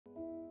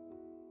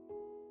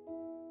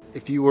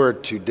If you were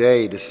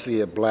today to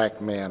see a black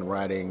man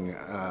riding,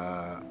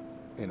 a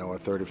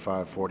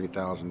 $35,000,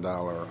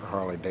 $40,000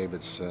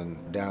 Harley-Davidson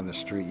down the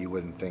street, you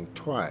wouldn't think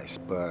twice.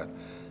 But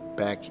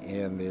back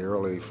in the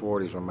early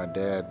 40s, when my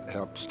dad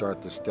helped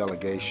start this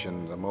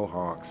delegation, the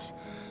Mohawks,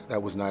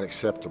 that was not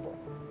acceptable.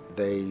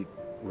 They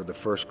were the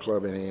first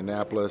club in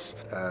Indianapolis,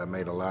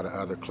 made a lot of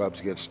other clubs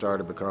get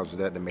started because of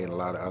that. They made a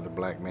lot of other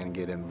black men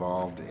get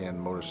involved in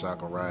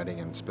motorcycle riding,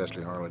 and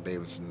especially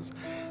Harley-Davidsons.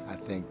 I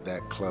think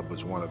that club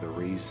was one of the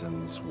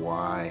reasons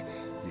why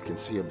you can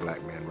see a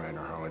black man riding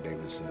a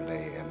Harley-Davidson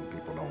today and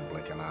people don't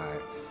blink an eye.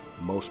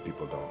 Most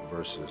people don't,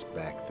 versus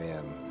back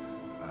then,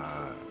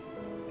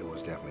 it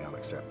was definitely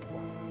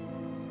unacceptable.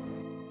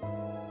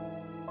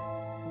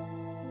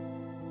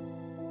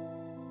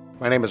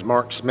 My name is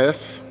Mark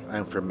Smith.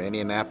 I'm from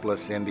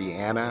Indianapolis,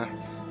 Indiana.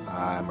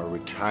 I'm a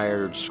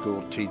retired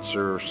school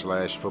teacher /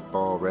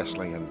 football,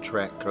 wrestling, and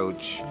track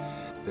coach.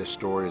 This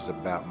story is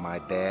about my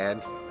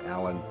dad,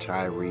 Alan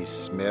Tyree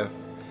Smith,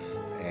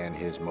 and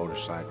his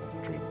motorcycle,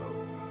 Dreamboat.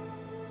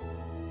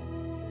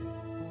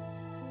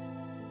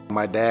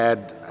 My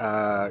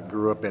dad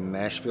grew up in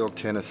Nashville,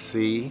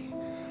 Tennessee.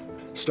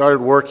 Started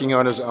working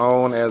on his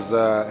own as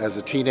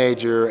a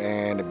teenager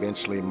and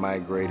eventually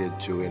migrated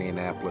to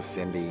Indianapolis,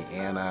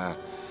 Indiana,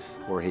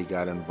 where he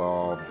got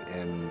involved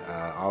in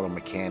auto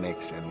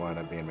mechanics and wound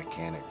up being a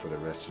mechanic for the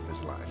rest of his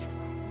life.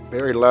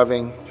 Very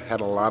loving,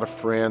 had a lot of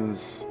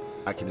friends.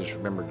 I can just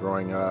remember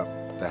growing up,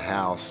 the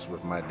house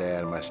with my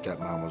dad and my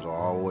stepmom was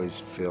always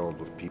filled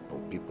with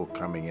people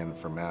coming in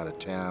from out of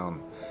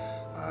town.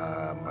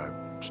 My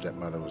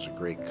stepmother was a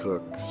great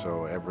cook,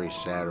 so every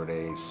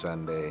Saturday,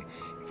 Sunday,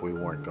 if we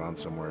weren't gone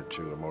somewhere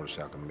to a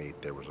motorcycle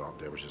meet, there was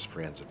just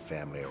friends and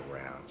family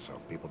around,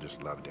 so people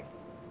just loved him.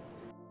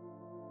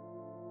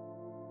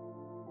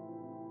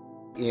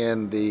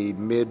 In the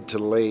mid to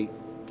late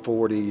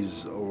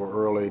 40s or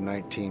early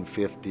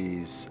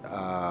 1950s,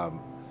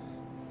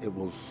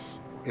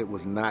 it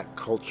was not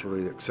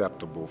culturally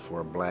acceptable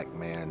for a black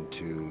man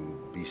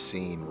to be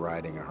seen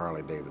riding a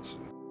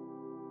Harley-Davidson.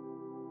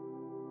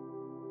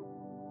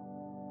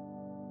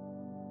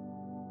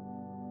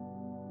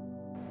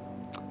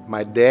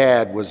 My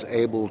dad was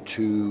able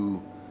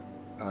to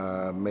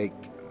make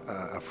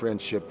a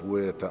friendship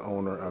with the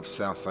owner of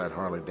Southside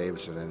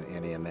Harley-Davidson in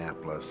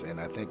Indianapolis, and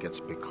I think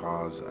it's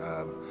because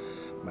of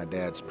my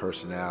dad's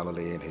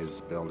personality and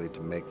his ability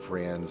to make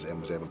friends, and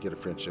was able to get a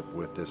friendship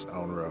with this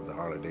owner of the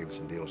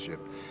Harley-Davidson dealership,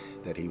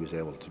 that he was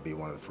able to be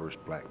one of the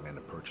first black men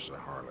to purchase a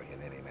Harley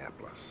in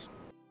Indianapolis.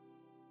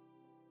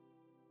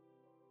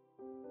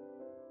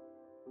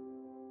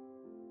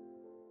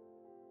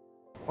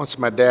 Once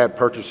my dad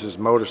purchased his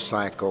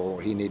motorcycle,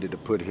 he needed to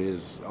put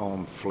his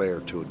own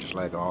flair to it, just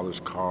like all his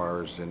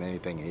cars and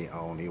anything he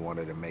owned. He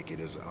wanted to make it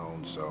his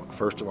own. So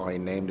first of all, he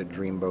named it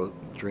Dreamboat.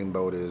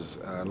 Dreamboat is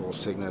a little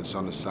signet that's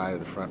on the side of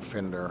the front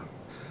fender.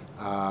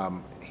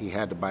 He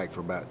had the bike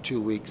for about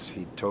 2 weeks.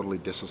 He totally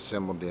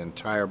disassembled the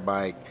entire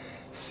bike,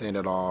 sent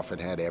it off,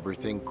 and had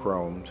everything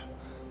chromed.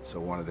 So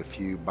one of the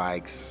few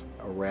bikes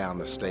around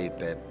the state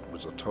that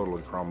was a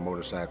totally chrome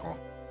motorcycle.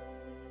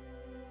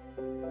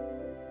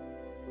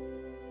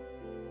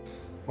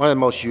 One of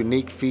the most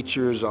unique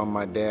features on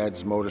my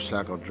dad's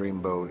motorcycle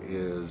Dreamboat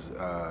is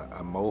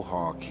a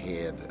Mohawk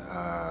head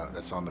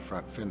that's on the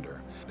front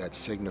fender. That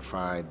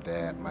signified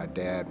that my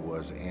dad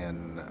was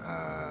in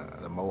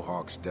the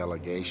Mohawks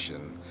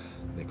Delegation.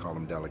 They call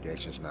them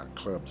delegations, not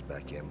clubs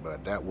back then,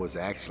 but that was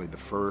actually the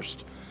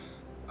first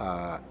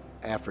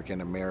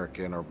African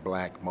American or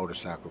black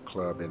motorcycle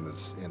club in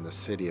the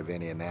city of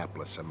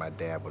Indianapolis, and my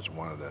dad was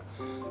one of the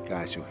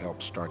guys who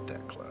helped start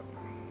that club.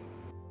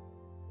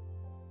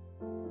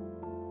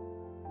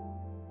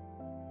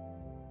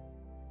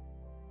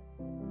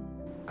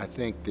 I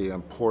think the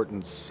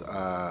importance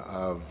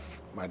of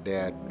my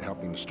dad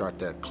helping to start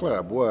that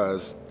club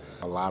was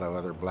a lot of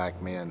other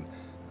black men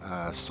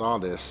saw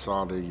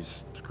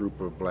these group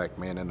of black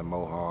men in the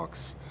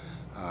Mohawks,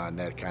 and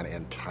that kind of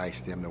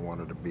enticed them to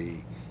want to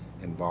be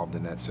involved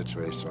in that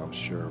situation. So I'm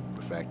sure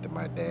the fact that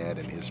my dad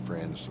and his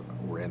friends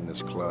were in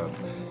this club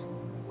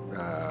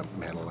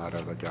had a lot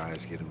of other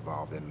guys get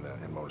involved in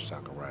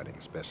motorcycle riding,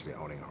 especially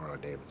owning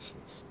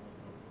Harley-Davidsons.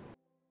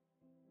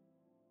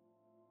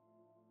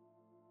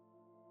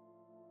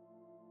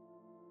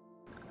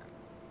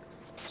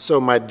 So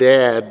my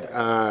dad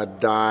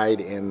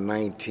died in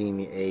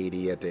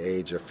 1980 at the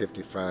age of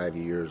 55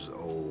 years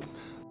old.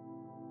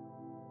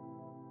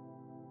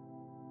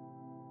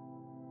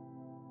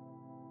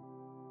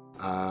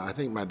 I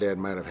think my dad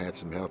might have had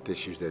some health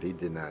issues that he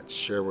did not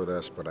share with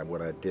us, but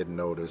what I did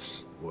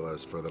notice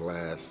was for the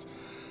last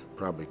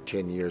probably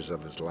 10 years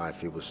of his life,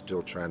 he was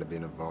still trying to be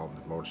involved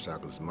with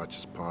motorcycles as much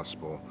as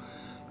possible,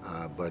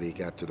 but he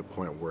got to the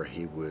point where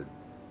he would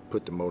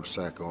put the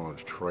motorcycle on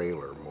his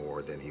trailer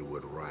more than he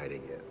would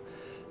riding it.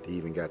 He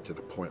even got to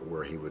the point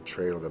where he would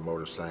trailer the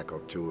motorcycle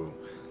to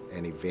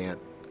an event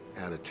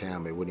out of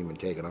town. They wouldn't even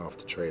take it off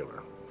the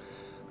trailer.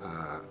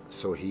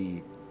 So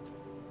he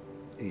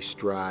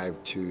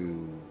strived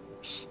to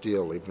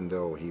still, even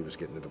though he was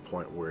getting to the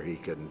point where he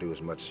couldn't do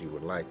as much as he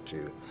would like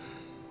to,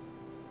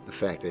 the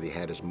fact that he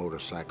had his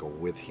motorcycle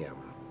with him,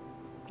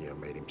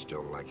 made him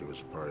still like he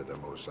was part of the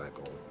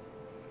motorcycle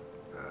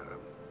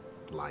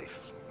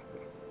life.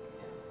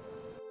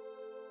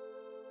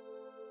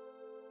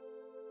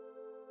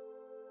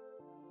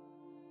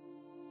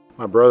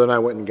 My brother and I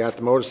went and got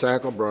the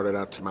motorcycle, brought it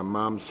out to my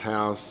mom's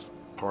house,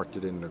 parked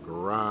it in the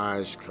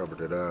garage,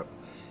 covered it up,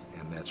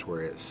 and that's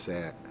where it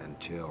sat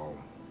until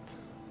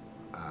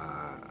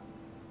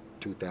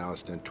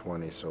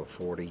 2020, so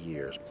 40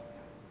 years.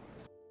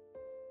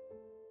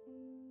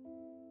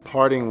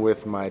 Parting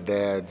with my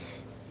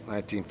dad's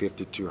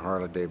 1952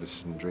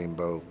 Harley-Davidson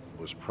Dreamboat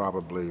was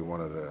probably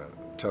one of the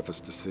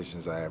toughest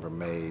decisions I ever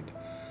made.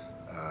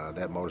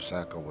 That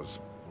motorcycle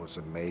was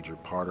a major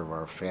part of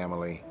our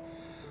family.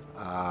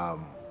 So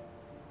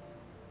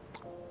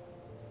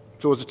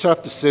it was a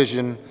tough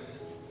decision,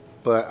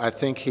 but I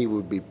think he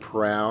would be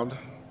proud.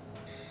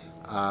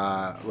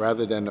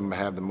 Rather than to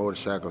have the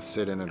motorcycle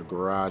sit in the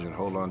garage and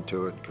hold on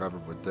to it,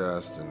 covered with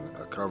dust and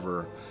a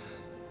cover,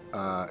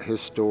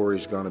 his story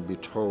is going to be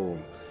told.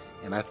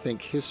 And I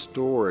think his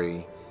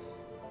story,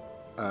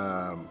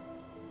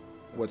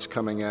 what's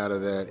coming out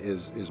of that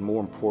is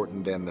more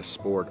important than the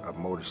sport of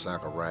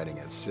motorcycle riding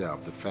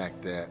itself. The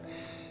fact that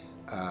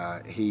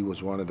he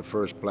was one of the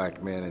first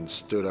black men and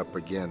stood up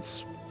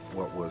against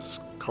what was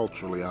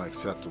culturally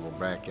unacceptable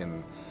back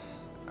in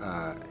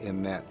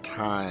that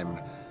time.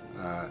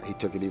 He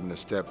took it even a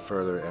step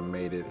further and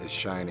made it as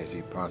shiny as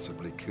he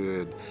possibly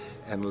could,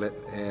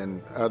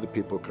 and other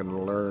people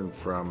can learn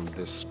from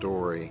this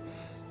story.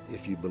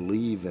 If you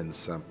believe in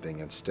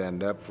something and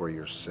stand up for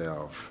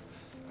yourself,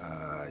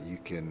 you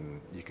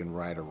can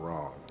right a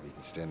wrong. You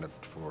can stand up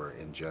for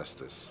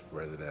injustice,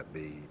 whether that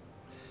be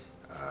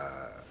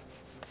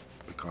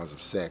because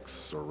of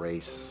sex or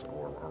race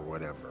or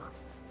whatever.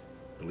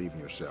 Believe in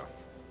yourself.